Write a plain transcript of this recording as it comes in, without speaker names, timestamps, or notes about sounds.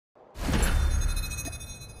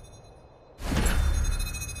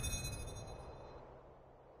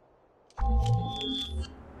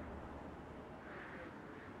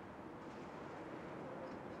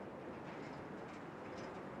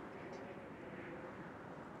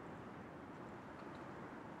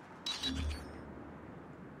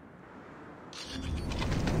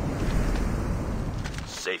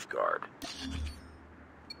safeguard.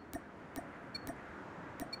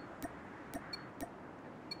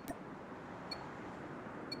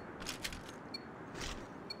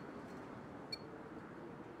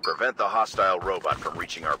 Prevent the hostile robot from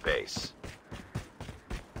reaching our base.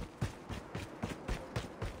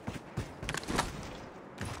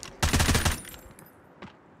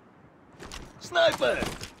 Sniper!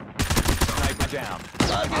 Sniper down.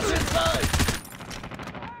 Target's inside!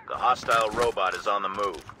 The hostile robot is on the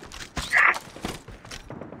move.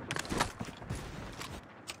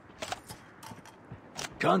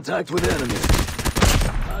 Contact with enemy.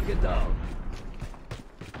 Target down.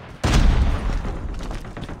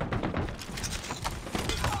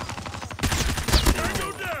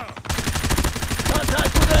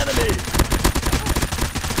 Contact with enemy!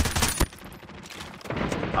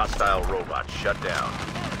 Hostile robot shut down.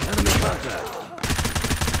 Enemy contact.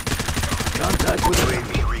 Contact with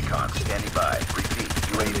UAV recon standing by. Repeat,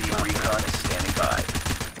 UAV recon is standing by.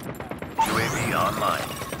 UAV online.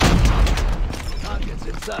 Targets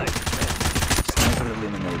inside. Sniper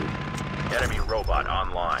eliminated. Enemy robot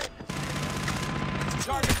online.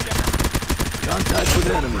 Target down. Contact with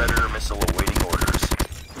enemy. Predator missile awaiting orders.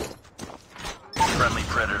 Friendly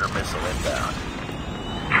Predator missile inbound.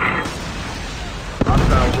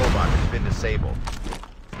 Hostile robot has been disabled.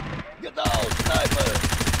 Get down, sniper!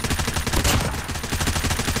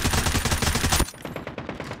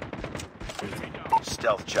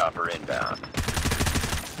 Stealth chopper inbound.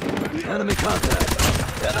 Enemy contact.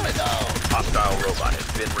 Enemy down. Hostile robot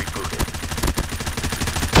has been rebooted.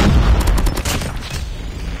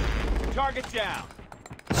 Target down.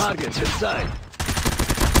 Targets inside.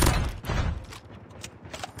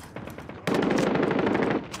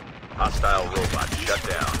 Hostile robot shut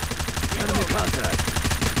down. Enemy contact.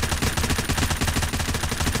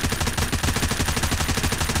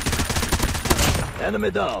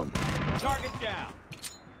 Enemy down. Target down.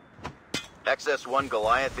 XS-1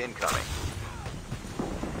 Goliath incoming.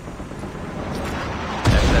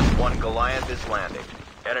 XS-1 Goliath is landing.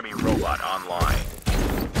 Enemy robot online.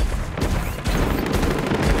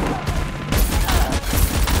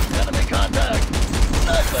 Enemy contact.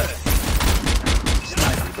 Sniper.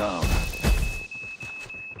 Sniper down.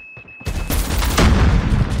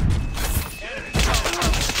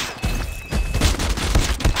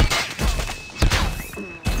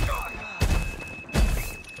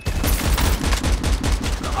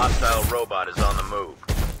 Hostile robot is on the move.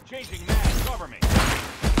 Changing mag. Cover me.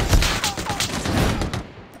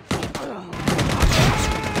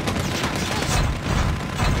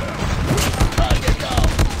 Target down.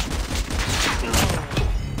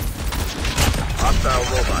 Hostile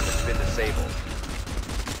robot has been disabled.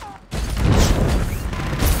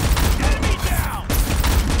 Enemy down.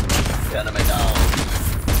 Enemy down.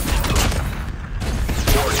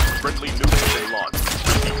 Warning, friendly nukes been launched.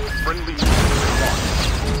 Friendly nukes been launched.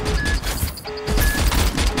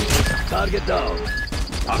 Target down.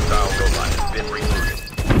 Hostile robot has been rebooted.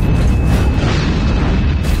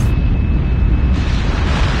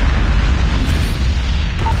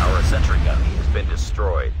 Our sentry gun has been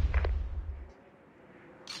destroyed.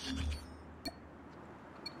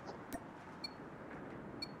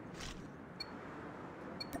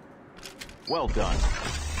 Well done.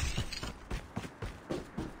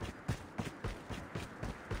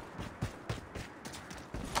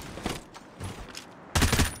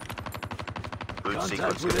 Boot Contact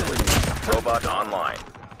sequence with complete. enemy. Robot online.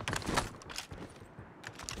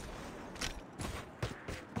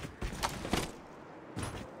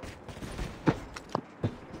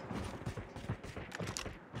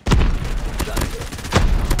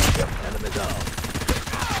 Enemy down.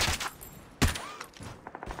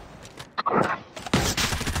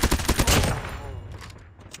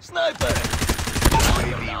 Sniper!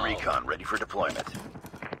 UAV recon ready for deployment.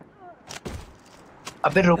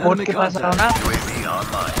 अबे robot Enemy के पास आओ ना। UAV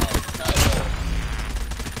online.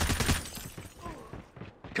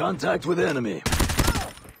 Contact with enemy.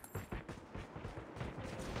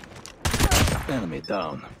 Enemy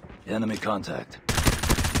down. Enemy contact.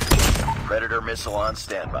 Predator missile on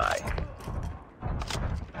standby.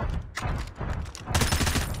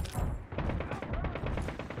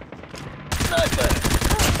 Sniper!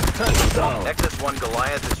 Tango down. XS-1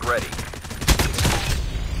 Goliath is ready.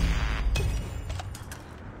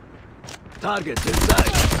 Targets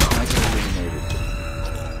inside. Sniper eliminated.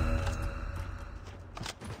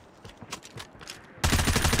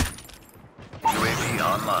 UAV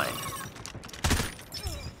online.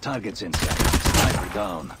 Targets inside. Sniper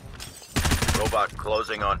down. Robot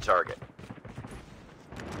closing on target.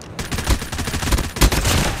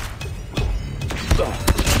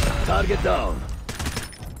 Target down.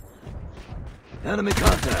 Enemy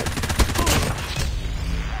contact.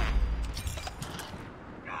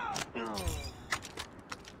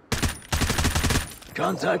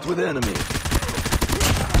 Contact with enemy.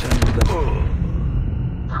 Change the...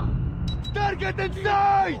 Target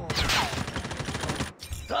inside!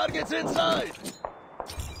 Target's inside!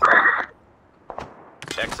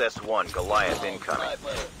 XS-1 Goliath incoming.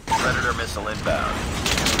 Predator missile inbound.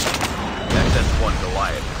 XS-1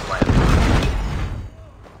 Goliath is landing.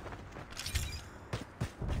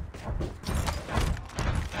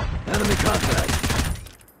 Enemy contact.